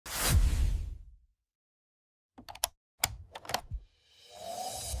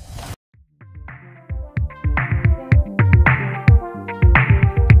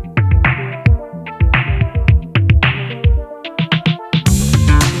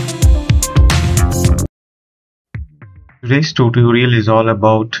Today's tutorial is all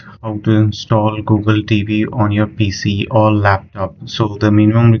about how to install Google TV on your PC or laptop. So the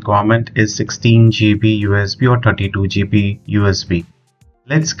minimum requirement is 16 GB USB or 32 GB USB.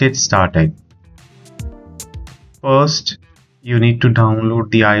 Let's get started. First, you need to download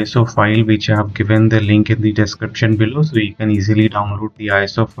the ISO file, which I have given the link in the description below, so you can easily download the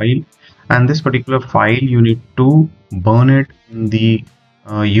ISO file. And this particular file, you need to burn it in the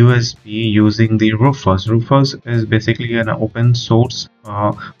USB using the Rufus. Rufus is basically an open source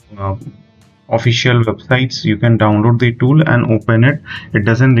official websites. You can download the tool and open it. It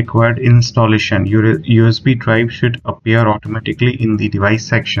doesn't require installation. Your USB drive should appear automatically in the device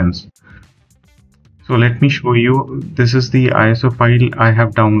sections. So let me show you. This is the ISO file I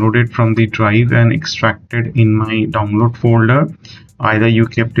have downloaded from the drive and extracted in my download folder. Either you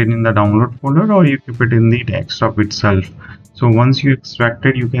kept it in the download folder or you keep it in the desktop itself. So once you extract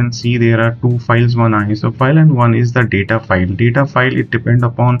it, you can see there are two files, one ISO file and one is the data file. Data file, it depends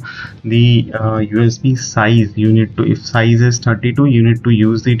upon the USB size. You need to, if size is 32, you need to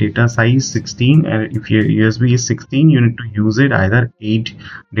use the data size 16, and if your USB is 16, you need to use it either 8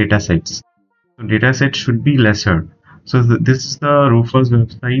 data sets. So data set should be lesser. So this is the Rufus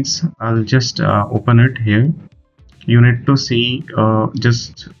websites. I'll just open it here. You need to see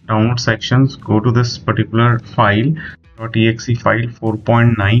just download sections. Go to this particular file, .exe file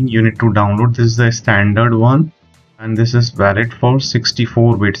 4.9. You need to download. This is the standard one, and this is valid for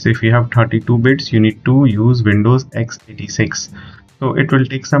 64 bits. If you have 32 bits, you need to use Windows x86. So it will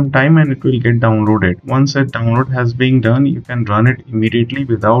take some time and it will get downloaded. Once a download has been done, you can run it immediately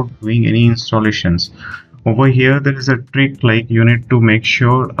without doing any installations. Over here, there is a trick, like you need to make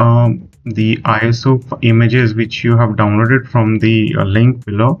sure the ISO images which you have downloaded from the link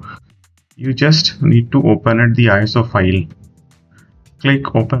below, you just need to open it, the ISO file.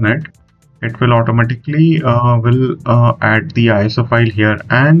 Click open it. It will automatically add the ISO file here,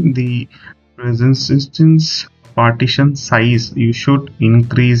 and the resistance partition size, you should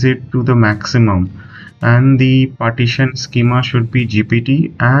increase it to the maximum, and the partition schema should be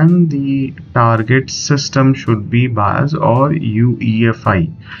GPT, and the target system should be BIOS or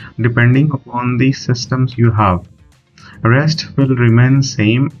UEFI, depending upon the systems you have. Rest will remain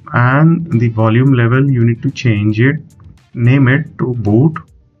same, and the volume level you need to change it, name it to boot.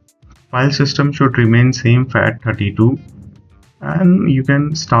 File system should remain same, FAT32, and you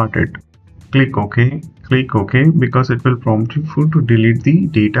can start it. Click OK. Click OK, because it will prompt you to delete the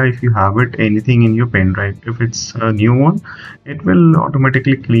data if you have it anything in your pen drive. If it's a new one, it will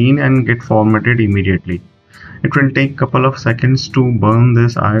automatically clean and get formatted immediately. It will take a couple of seconds to burn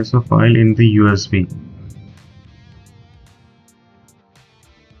this ISO file in the USB.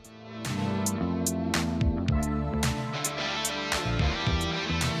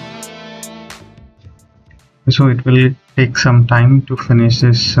 So it will take some time to finish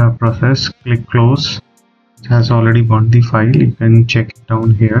this process. Click close. It has already burned the file. You can check it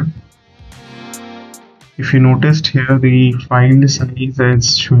down here. If you noticed here, the file size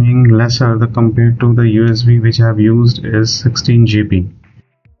is showing lesser compared to the USB which I have used is 16 GB.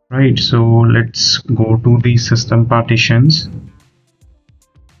 Right, so let's go to the system partitions.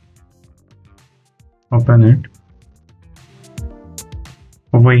 Open it.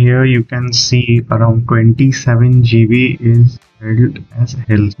 Over here you can see around 27 GB is held as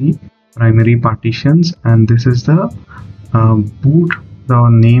healthy primary partitions, and this is the boot. The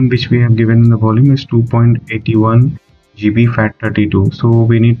name which we have given in the volume is 2.81 GB FAT32. So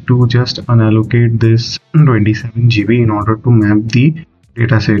we need to just unallocate this 27 GB in order to map the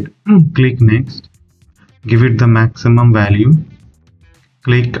dataset. Click next. Give it the maximum value.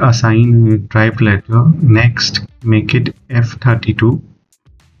 Click assign drive letter. Next, make it F32.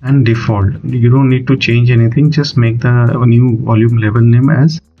 And default. You don't need to change anything, just make the new volume level name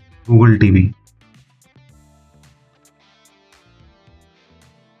as Google TV.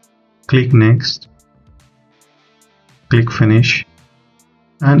 Click next. Click finish,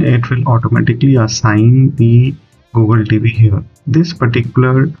 and it will automatically assign the Google TV here. This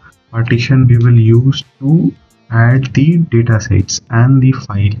particular partition we will use to add the datasets and the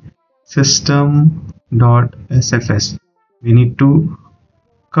file system.sfs. We need to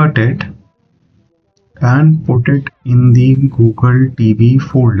cut it and put it in the Google TV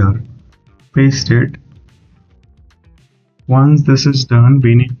folder. Paste it. Once this is done,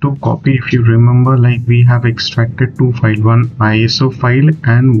 we need to copy. If you remember, like we have extracted two files, one ISO file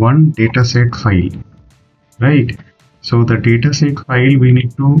and one dataset file, right? So the dataset file, we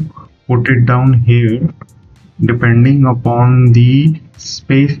need to put it down here depending upon the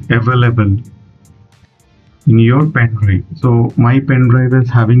space available. in your pen drive. So my pen drive is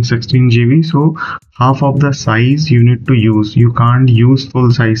having 16 GB, so half of the size you need to use. You can't use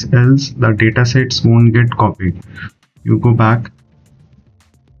full size, else the datasets won't get copied. You go back,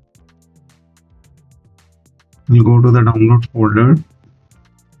 you go to the download folder,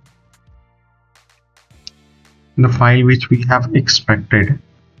 the file which we have extracted,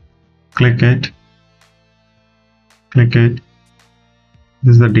 click it.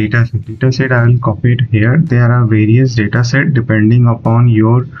 This is the dataset. I will copy it here. There are various dataset depending upon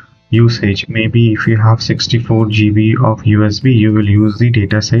your usage. Maybe if you have 64 GB of USB, you will use the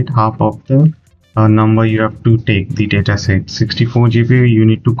dataset. Half of the number you have to take the dataset. 64 GB, you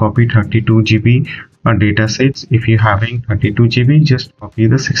need to copy 32 GB datasets. If you're having 32 GB, just copy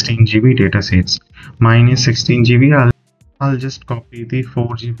the 16 GB datasets. Mine is 16 GB. I'll just copy the 4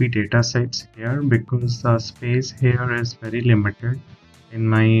 GB datasets here because the space here is very limited in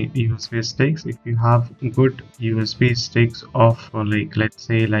my USB sticks. If you have good USB sticks of like, let's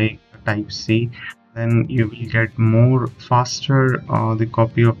say like type C, then you will get more faster the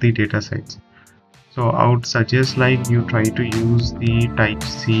copy of the datasets. So I would suggest like you try to use the type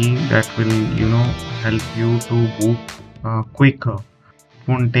C. That will help you to boot quicker. It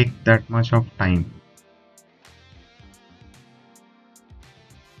won't take that much of time.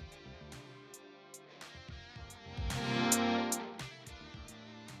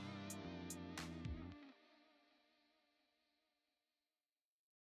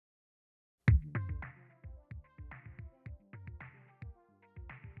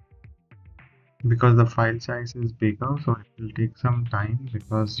 Because the file size is bigger, so it will take some time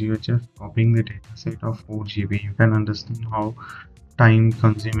because you're just copying the dataset of 4 GB. You can understand how time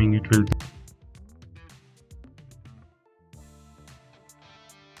consuming it will be.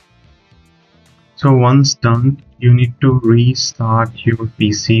 So once done, you need to restart your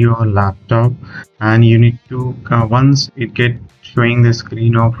PC or laptop, and you need to once it gets showing the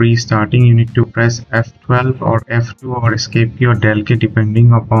screen of restarting, you need to press F12 or F2 or escape your Del key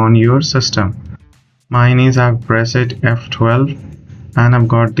depending upon your system. Mine is I've pressed it F12 and I've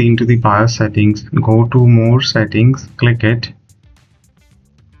got into the BIOS settings. Go to more settings, click it.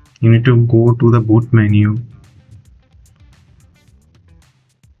 You need to go to the boot menu.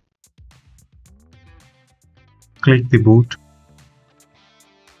 Click the boot.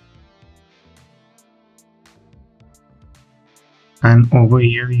 And over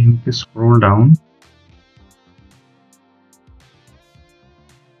here you need to scroll down.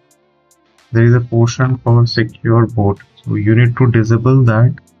 There is a portion for secure boot, so you need to disable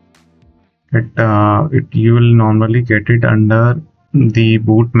that. You will normally get it under the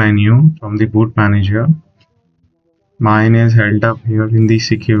boot menu from the boot manager. Mine is held up here in the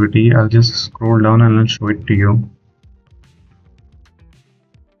security. I'll just scroll down and I'll show it to you.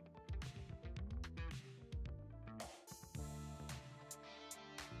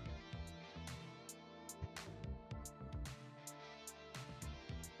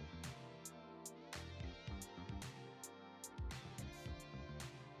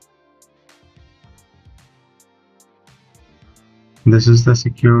 This is the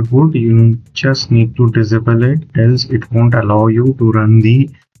secure boot. You just need to disable it, else it won't allow you to run the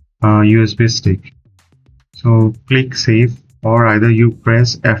USB stick. So click save, or either you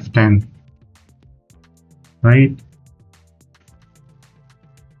press F10, right?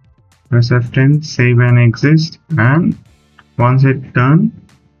 Press F10, save and exit, and once it's done,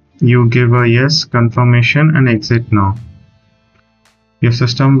 you give a yes confirmation and exit now. Your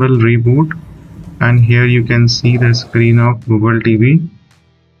system will reboot. And here you can see the screen of Google TV,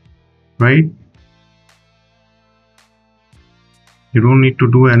 right? You don't need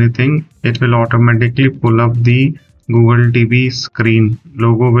to do anything. It will automatically pull up the Google TV screen.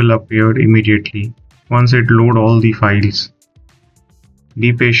 Logo will appear immediately once it loads all the files.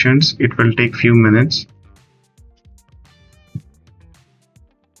 Be patient, it will take few minutes.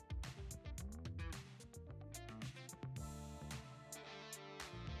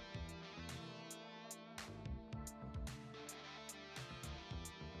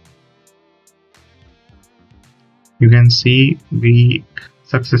 You can see we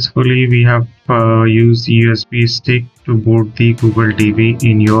have used USB stick to boot the Google TV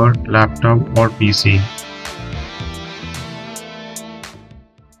in your laptop or PC.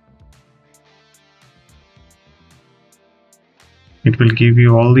 It will give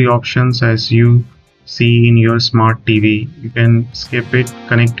you all the options as you see in your smart TV. You can skip it,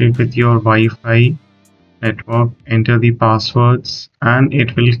 connect it with your Wi-Fi network, enter the passwords, and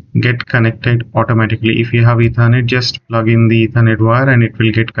it will get connected automatically. If you have Ethernet, just plug in the Ethernet wire and it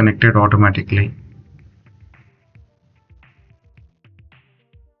will get connected automatically.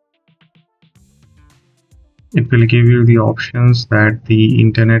 it will give you the options that the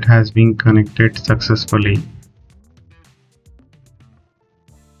internet has been connected successfully.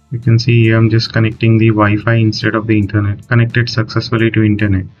 You can see here I'm just connecting the Wi-Fi instead of the internet. Connected successfully to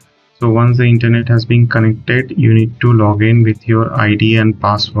internet. So once the internet has been connected, you need to log in with your ID and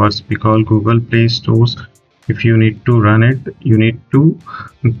passwords, because Google Play Stores, if you need to run it, you need to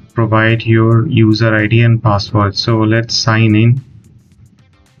provide your user ID and password. So let's sign in.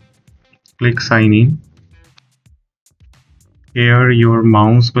 Click sign in. Here your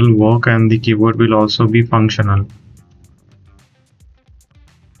mouse will work and the keyboard will also be functional.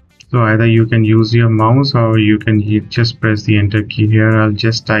 So either you can use your mouse or you can just press the enter key. Here I'll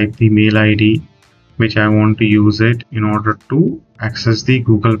just type the mail ID which I want to use it in order to access the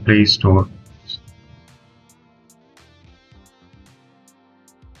Google Play Store.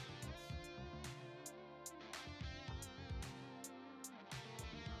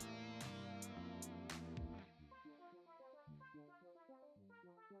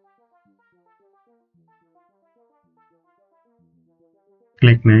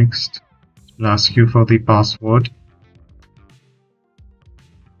 Click next. It'll ask you for the password.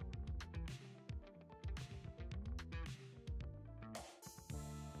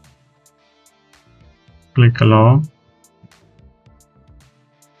 Click allow.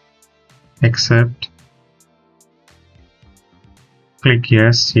 Accept. Click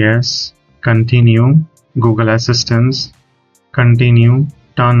yes, yes. Continue. Google Assistance. Continue.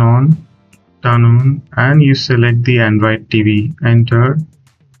 Turn on, and you select the Android TV. Enter.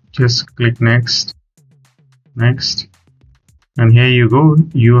 Just click next, and here you go.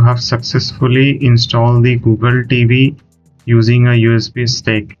 You have successfully installed the Google TV using a USB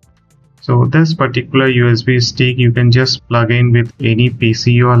stick. So this particular USB stick you can just plug in with any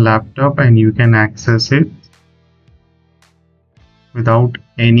PC or laptop and you can access it without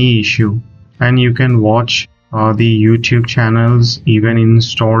any issue, and you can watch the YouTube channels, even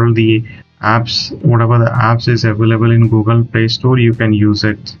install the apps, whatever the apps is available in Google Play Store, you can use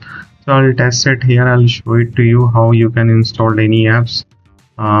it. So I'll test it here. I'll show it to you how you can install any apps,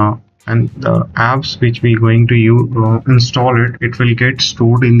 and the apps which we going to install it will get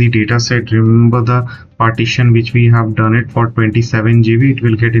stored in the data set. Remember the partition which we have done it for 27 GB, it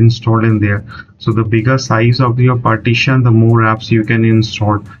will get installed in there. So the bigger size of your partition, the more apps you can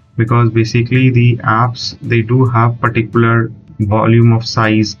install, because basically the apps, they do have particular volume of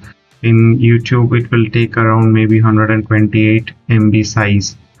size. In YouTube it will take around maybe 128 MB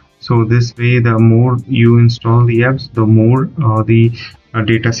size. So this way, the more you install the apps, the more the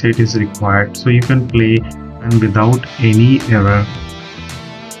data set is required, so you can play and without any error.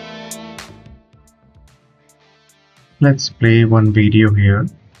 Let's play one video here.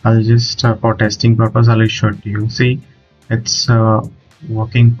 I'll just for testing purpose I'll show it to you. See, it's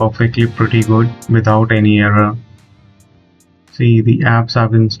working perfectly pretty good without any error. See, the apps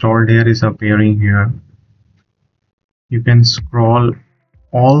I've installed here is appearing here. You can scroll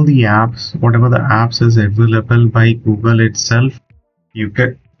all the apps, whatever the apps is available by Google itself, you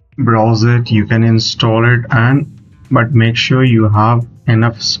can browse it, you can install it, but make sure you have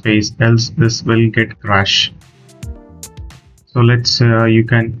enough space, else this will get crash. So let's you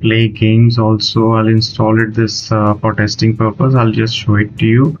can play games also. I'll install it this for testing purpose. I'll just show it to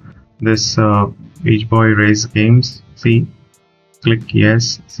you. This Beach Boy Race games. See, click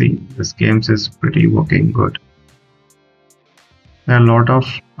yes. See, this games is pretty working good. There are a lot of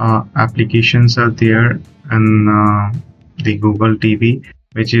applications are there and the Google TV,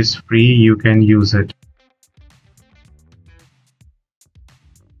 which is free. You can use it.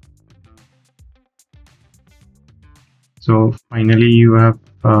 So finally you have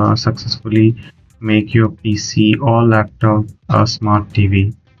successfully make your PC or laptop a smart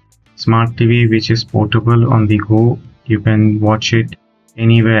TV. Smart TV which is portable on the go. You can watch it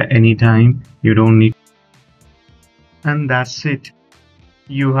anywhere, anytime. You don't need. And that's it.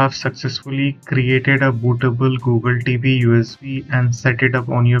 You have successfully created a bootable Google TV USB and set it up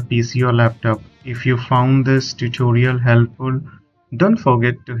on your PC or laptop. If you found this tutorial helpful, don't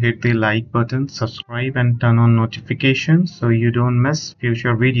forget to hit the like button, subscribe and turn on notifications so you don't miss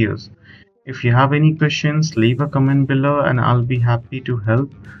future videos. If you have any questions, leave a comment below and I'll be happy to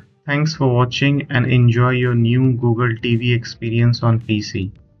help. Thanks for watching and enjoy your new Google TV experience on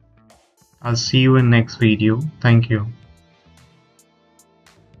PC. I'll see you in next video. Thank you.